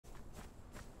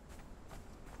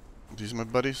These are my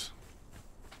buddies.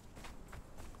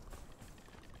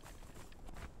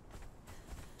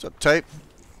 What's up, Tape?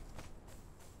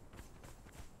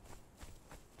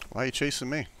 Why are you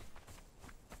chasing me?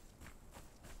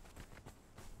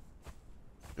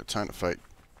 Got time to fight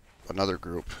another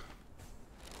group.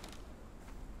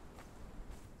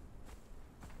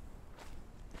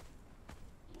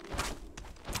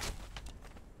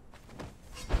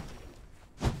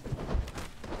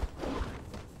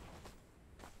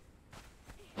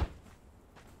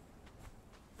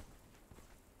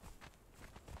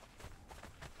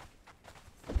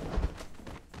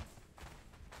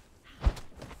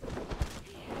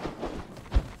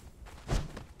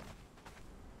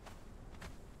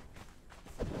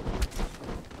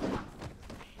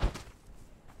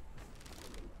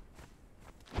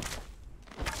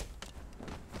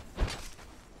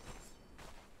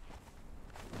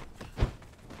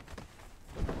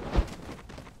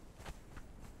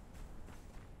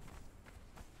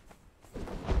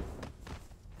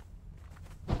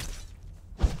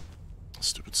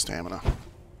 Stupid stamina.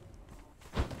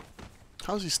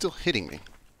 How is he still hitting me?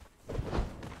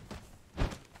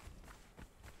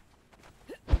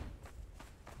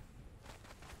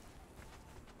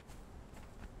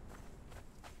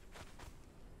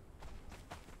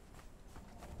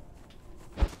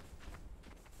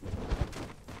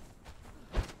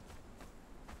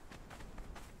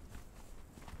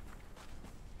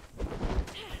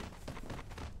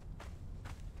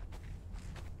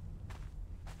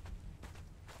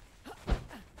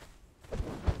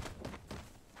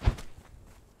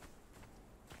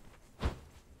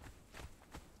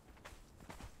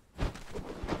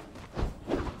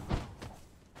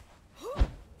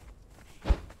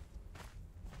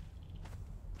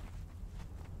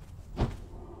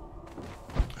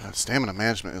 Stamina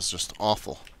management is just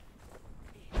awful.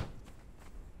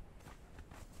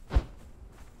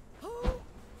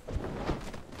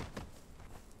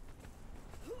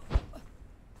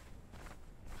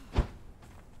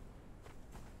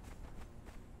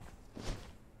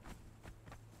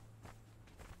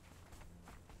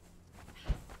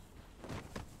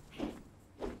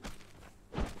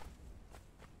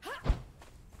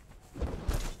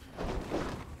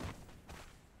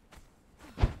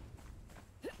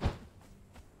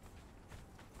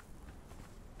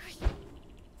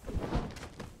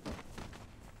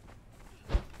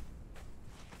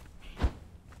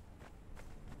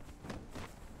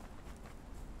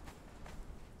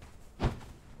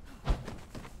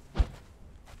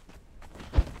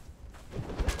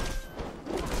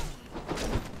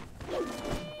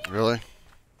 Really?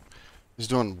 He's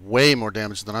doing way more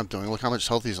damage than I'm doing. Look how much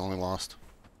health he's only lost.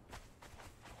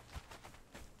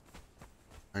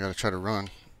 I gotta try to run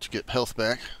to get health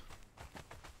back,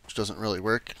 which doesn't really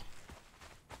work.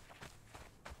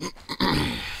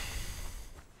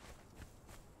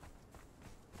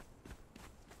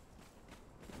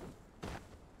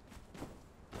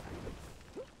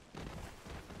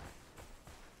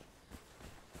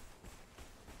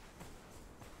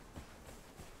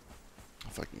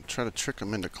 If I can try to trick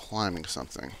him into climbing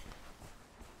something.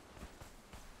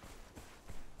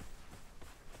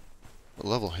 What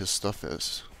level his stuff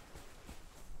is.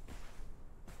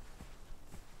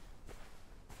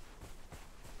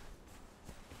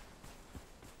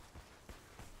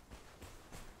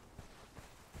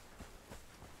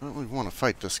 I don't really want to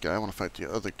fight this guy. I want to fight the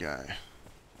other guy.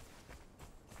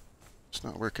 It's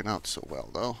not working out so well,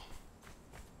 though.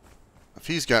 If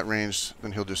he's got range,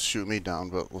 then he'll just shoot me down,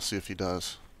 but we'll see if he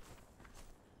does.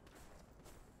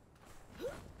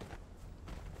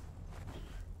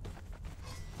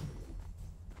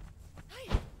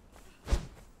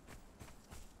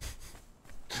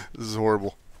 This is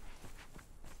horrible.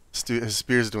 His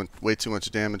spear's doing way too much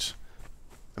damage,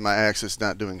 and my axe is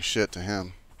not doing shit to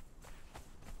him.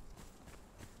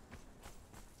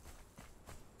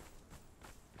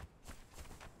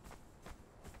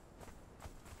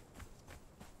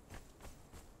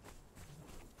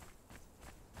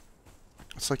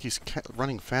 It's like he's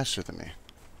running faster than me.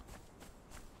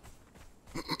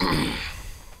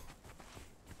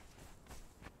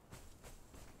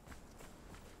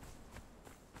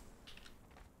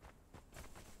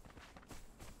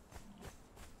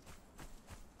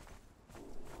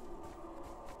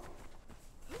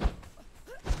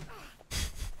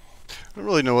 I don't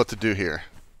really know what to do here.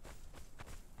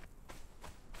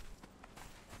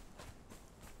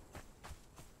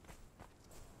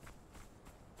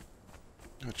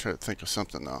 I'll try to think of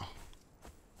something though.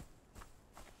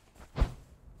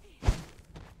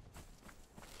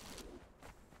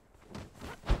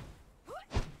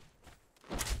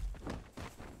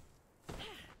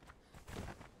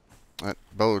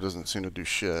 bow doesn't seem to do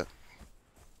shit.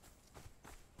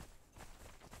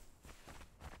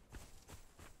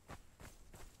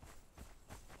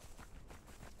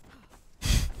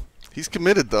 He's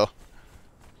committed, though.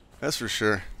 That's for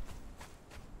sure.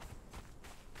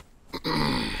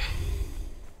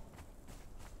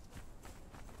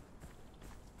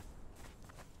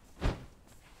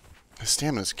 His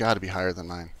stamina's got to be higher than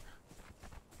mine.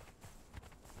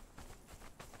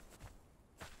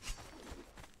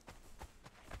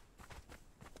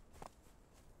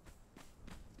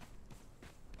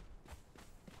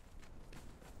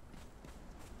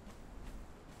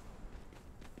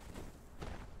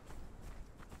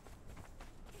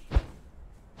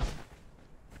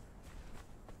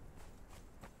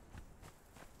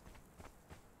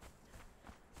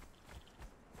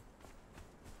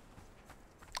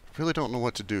 Really don't know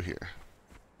what to do here.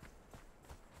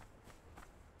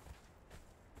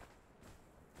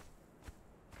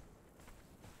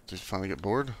 Did you finally get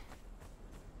bored?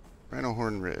 Rhino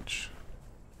Horn Ridge.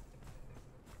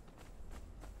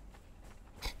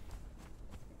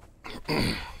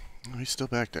 Oh, he's still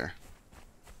back there.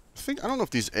 I don't know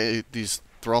if these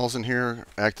thralls in here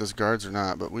act as guards or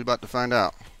not, but we're about to find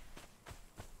out.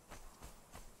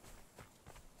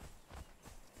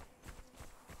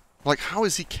 Like, how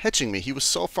is he catching me? He was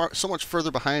so much further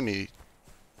behind me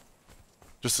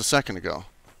just a second ago.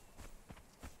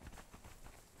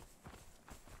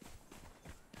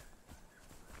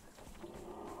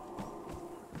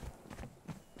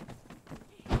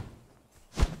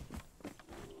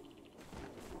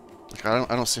 Like,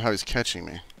 I don't see how he's catching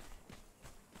me.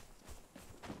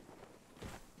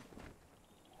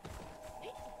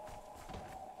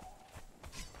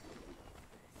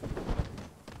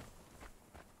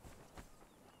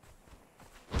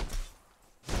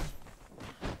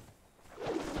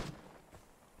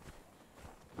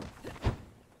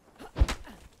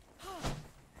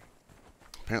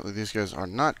 Apparently these guys are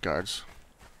not guards.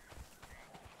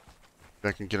 If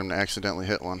I can get them to accidentally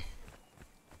hit one.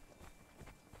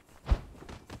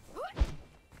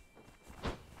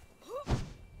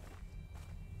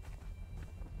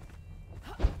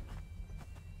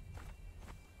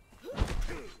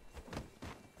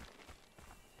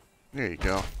 There you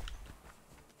go.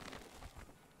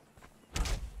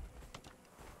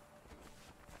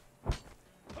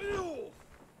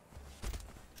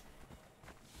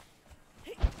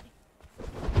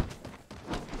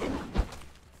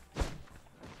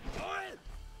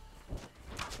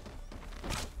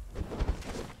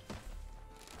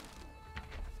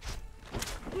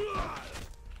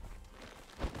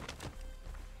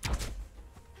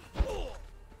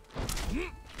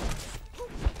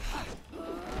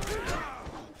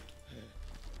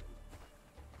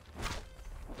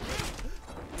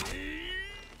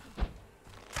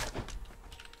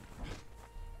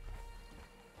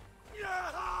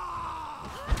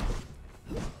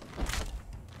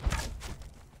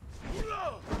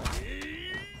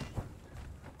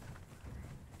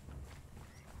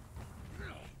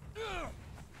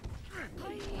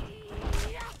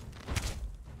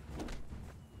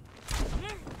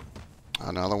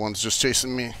 Another one's just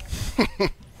chasing me.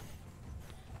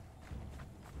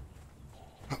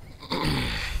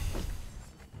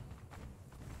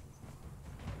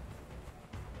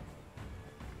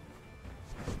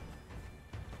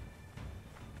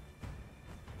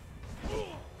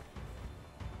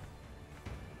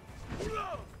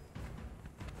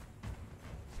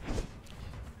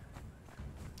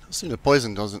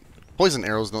 Poison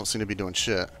arrows don't seem to be doing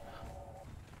shit.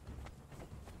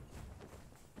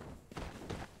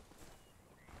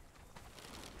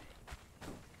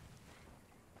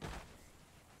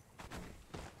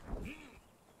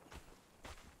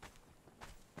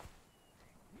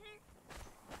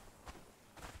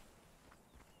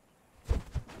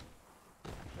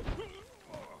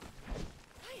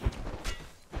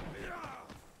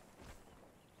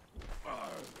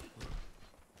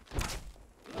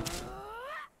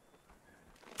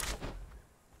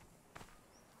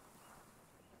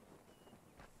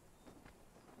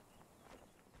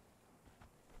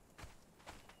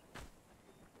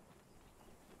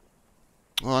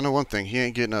 Well, I know one thing. He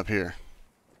ain't getting up here.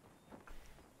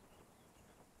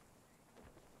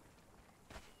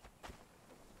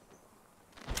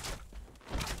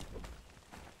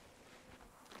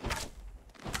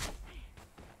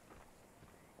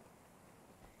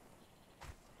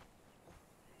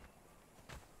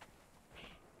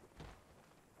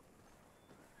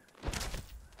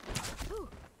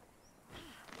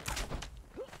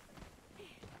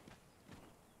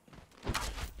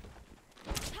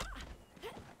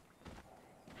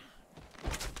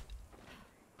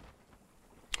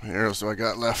 How many arrows do I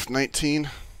got left? 19.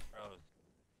 Bro,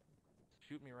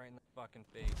 shoot me right in the fucking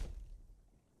face.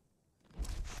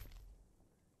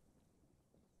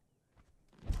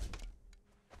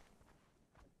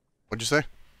 What'd you say?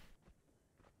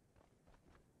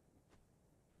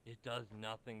 It does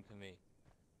nothing to me.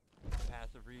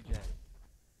 Passive regen.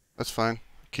 That's fine.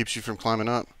 Keeps you from climbing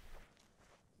up.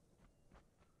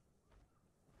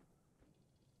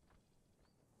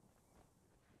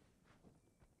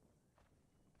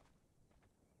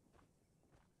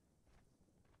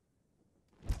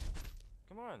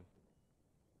 Come on.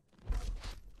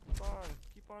 Come on.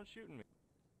 Keep on shooting me.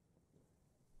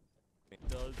 It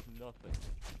does nothing.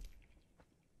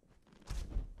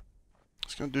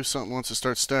 It's gonna do something once it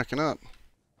starts stacking up.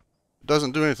 It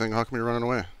doesn't do anything. How come you're running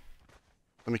away?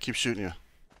 Let me keep shooting you.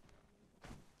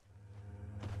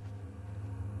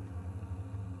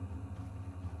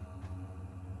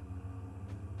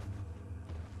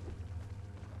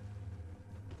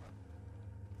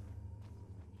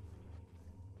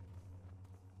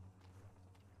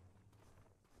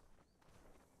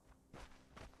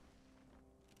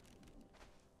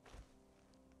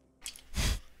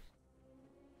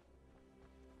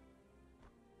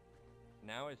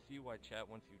 Now I see why chat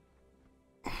wants you.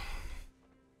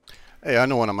 Hey, I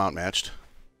know when I'm outmatched.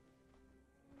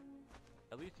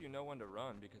 At least you know when to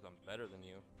run because I'm better than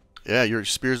you. Yeah, your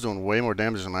spear's doing way more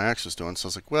damage than my axe is doing, so I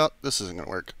was like, well, this isn't gonna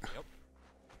work. Yep.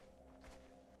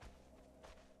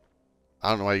 I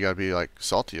don't know why you gotta be, like,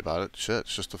 salty about it. Shit,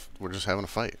 it's just we're just having a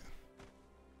fight.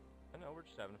 I know, we're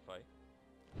just having a fight.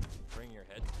 Bring your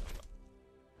head to somebody.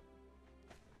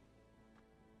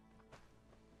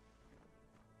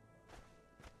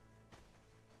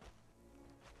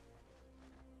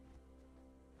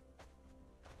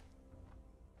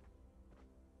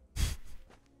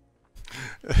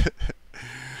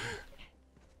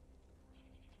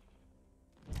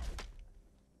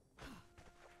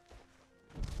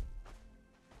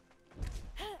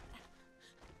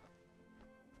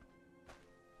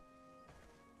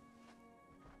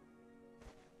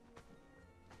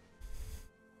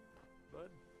 Bud.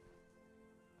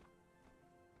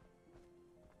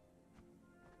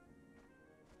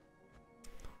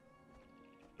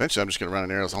 Eventually, I'm just gonna run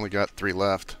an arrows. I only got 3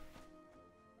 left.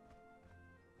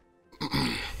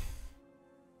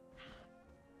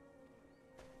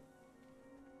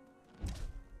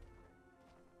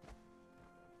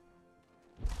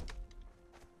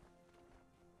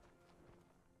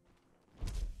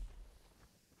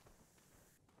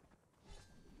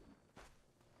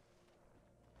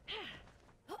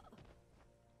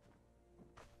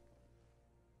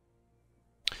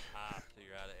 So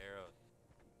you're out of arrows.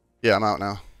 Yeah, I'm out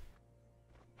now.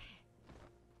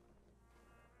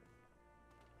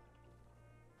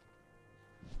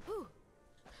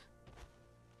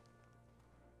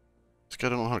 This guy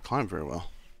don't know how to climb very well.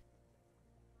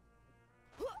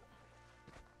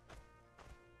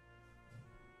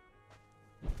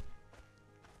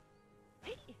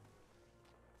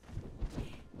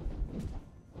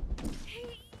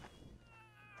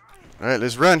 Alright,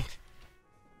 let's run!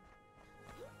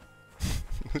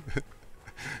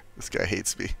 This guy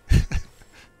hates me.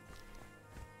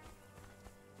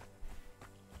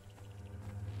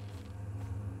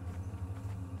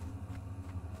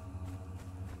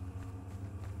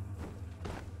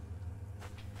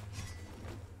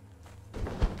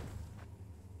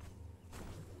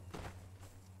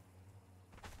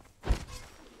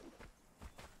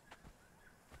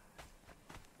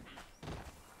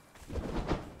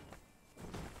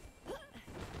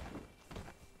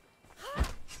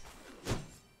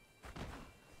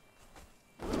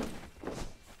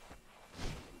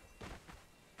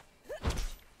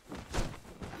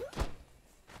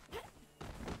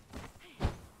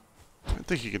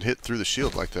 I think you can hit through the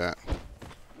shield like that.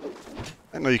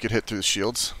 I know you could hit through the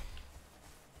shields.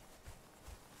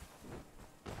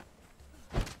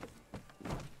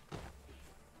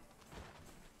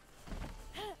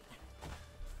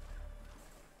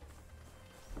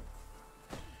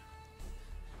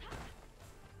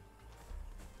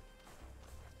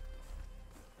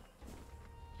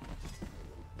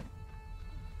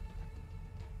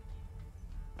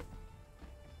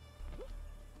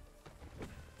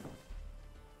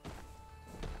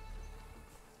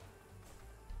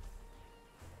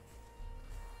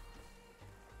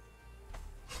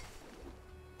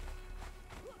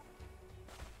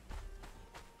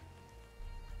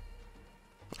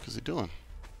 What is he doing?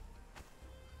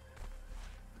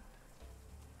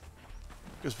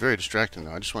 It was very distracting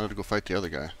though. I just wanted to go fight the other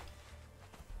guy.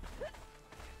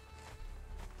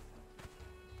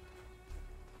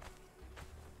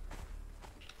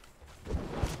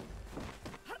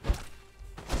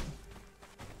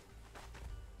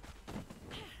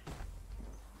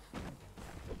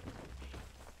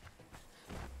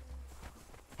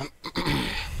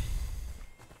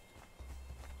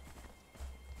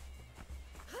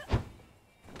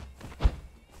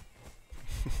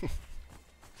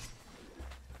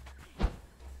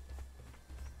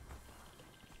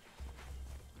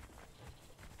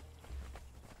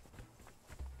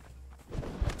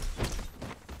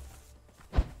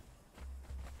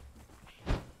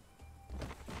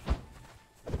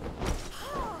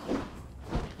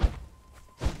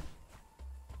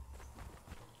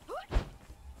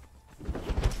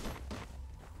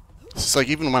 It's like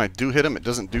even when I do hit him, it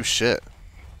doesn't do shit.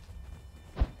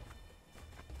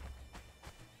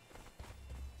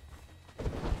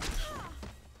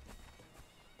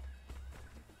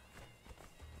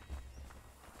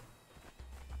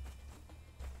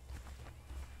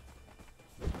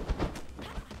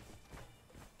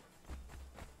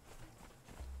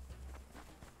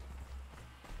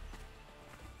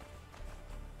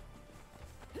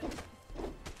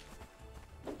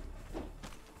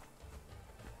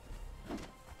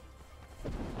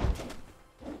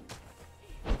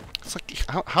 It's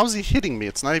like, how's he hitting me?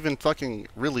 It's not even fucking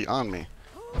really on me.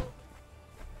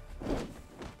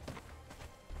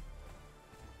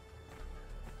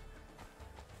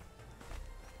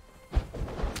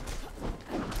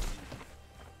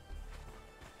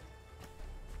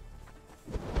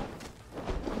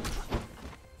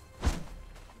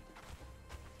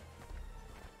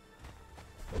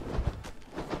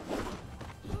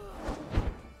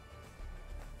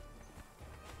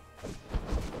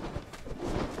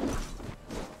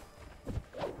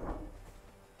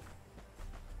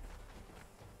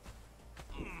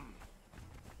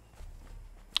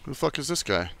 Who the fuck is this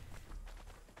guy?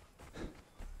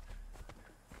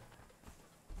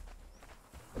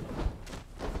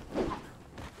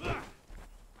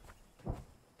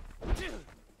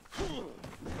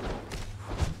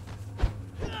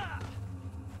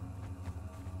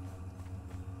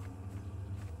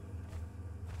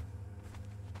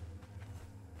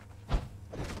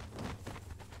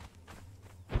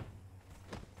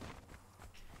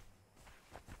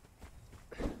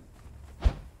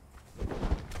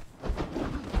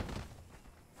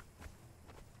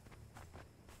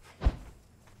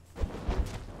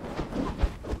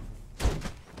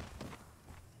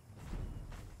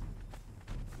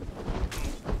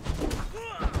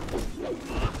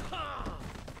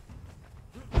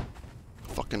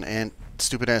 Fucking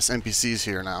stupid ass NPCs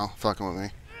here now, fucking with me.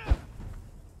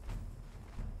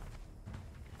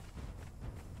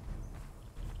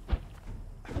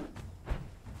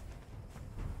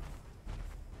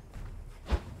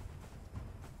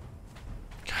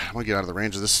 God, I'm gonna get out of the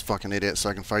range of this fucking idiot so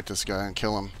I can fight this guy and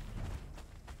kill him.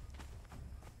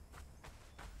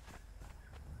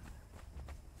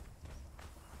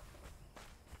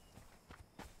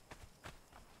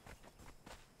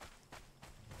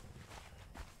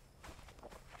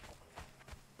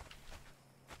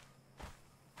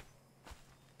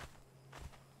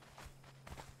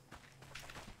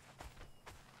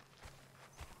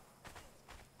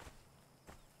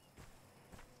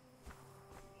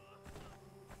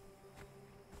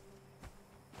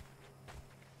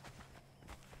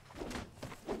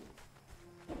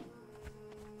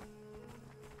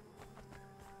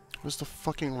 What's the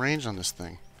fucking range on this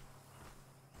thing?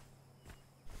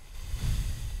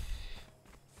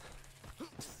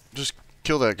 Just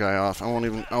kill that guy off. I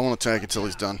won't attack until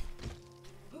he's done.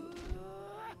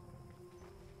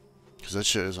 Because that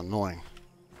shit is annoying.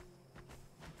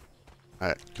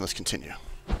 Alright, let's continue.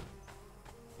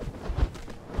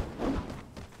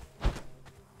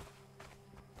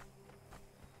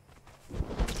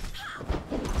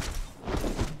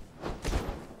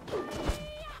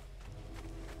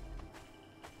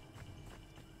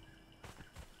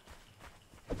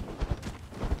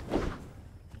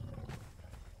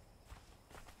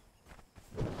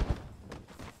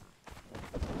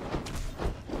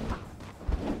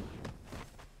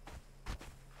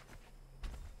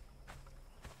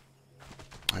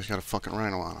 He's got a fucking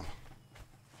rhino on him.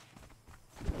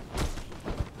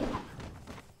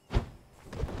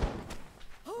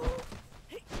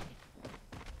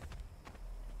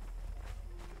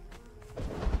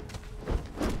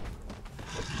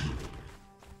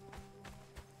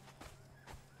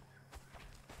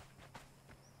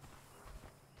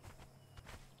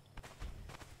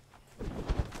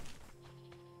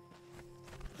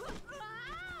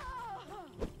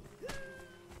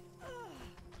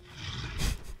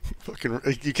 Fucking,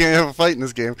 you can't have a fight in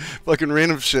this game. Fucking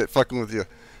random shit fucking with you.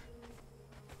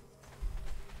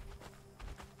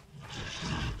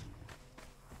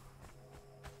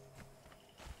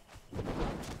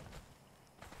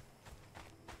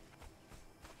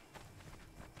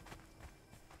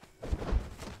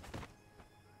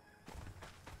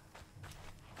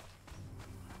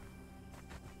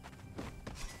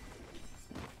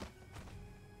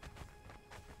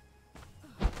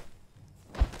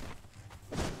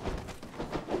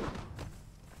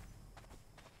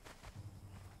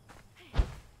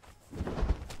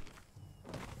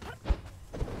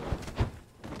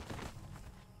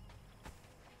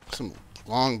 Some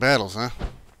long battles, huh?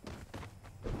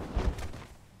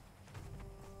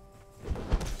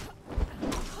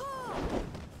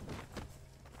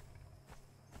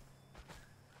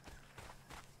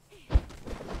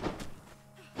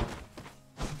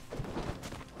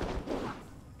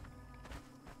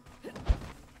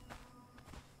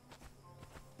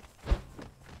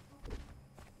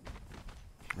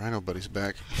 Rhino buddy's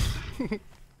back.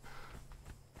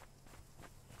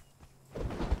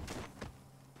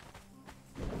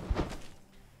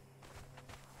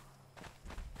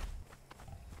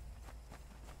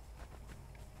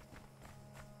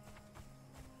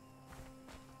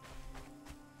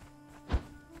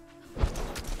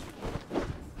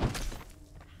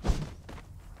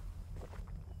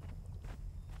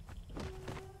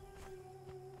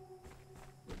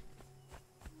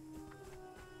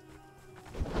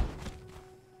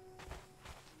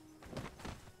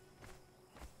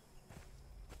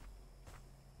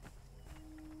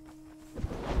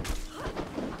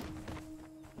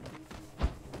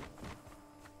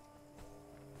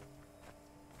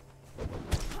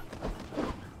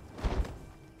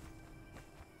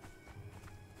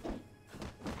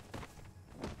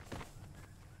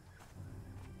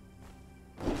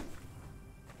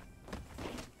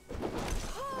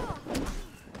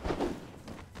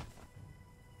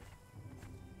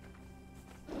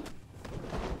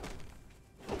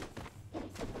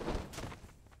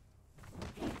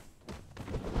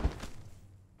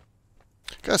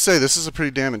 Gotta say, this is a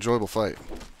pretty damn enjoyable fight.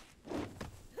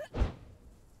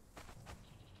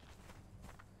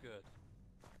 Good.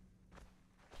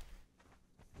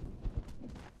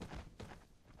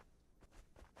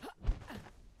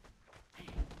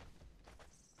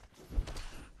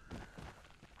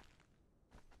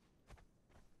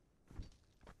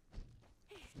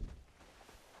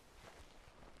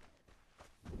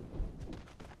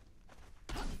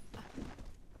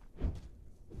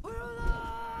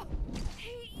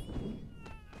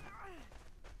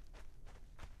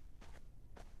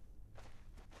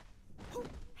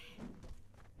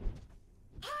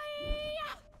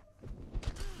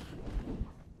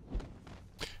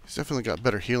 He's definitely got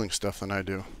better healing stuff than I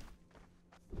do.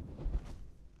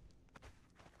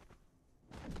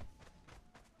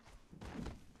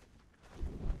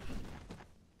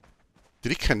 Did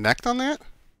he connect on that?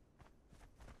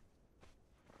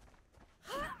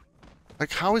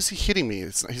 Like, how is he hitting me?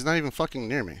 He's not even fucking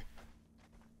near me.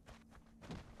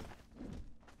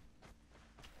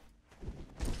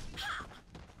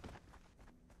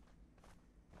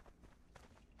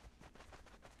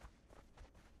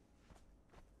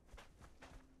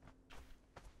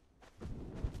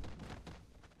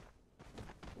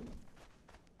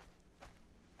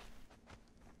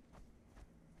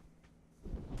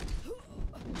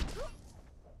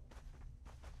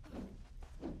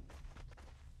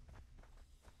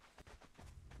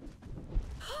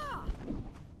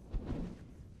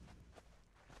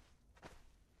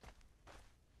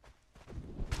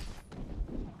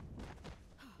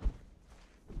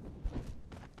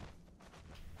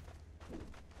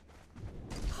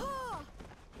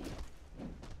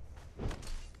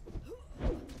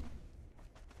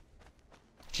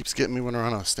 Keeps getting me when I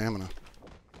run out of stamina.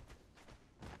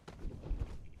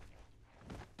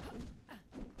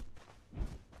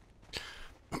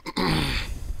 And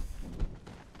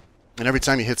every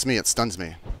time he hits me, it stuns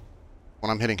me.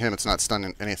 When I'm hitting him, it's not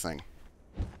stunning anything.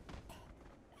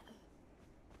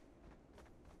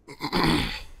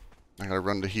 I gotta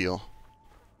run to heal.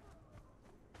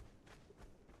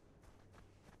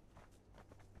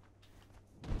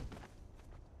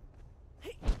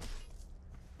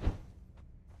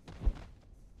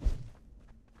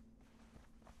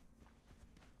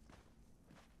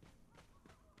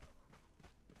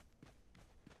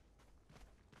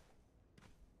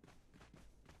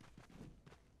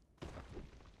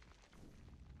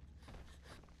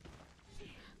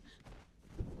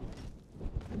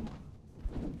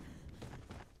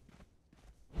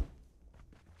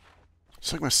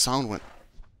 It's like my sound went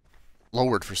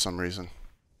lowered for some reason.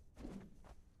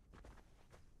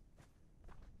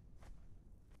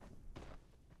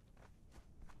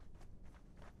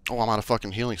 Oh, I'm out of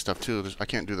fucking healing stuff too. I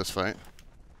can't do this fight.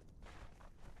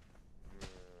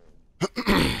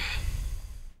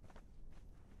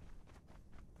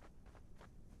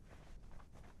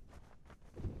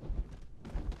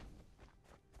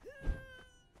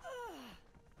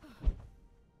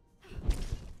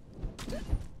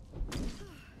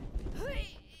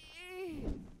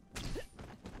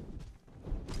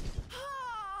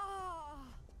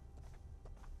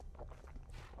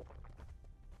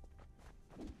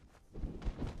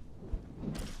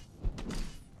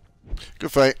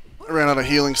 Good fight. I ran out of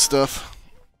healing stuff.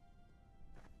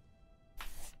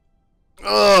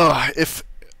 Ugh, if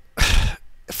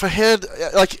I had,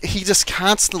 like, he just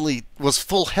constantly was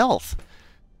full health.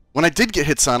 When I did get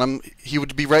hits on him, he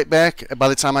would be right back by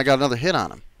the time I got another hit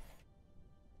on him.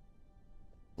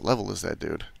 What level is that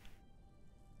dude?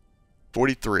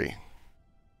 43.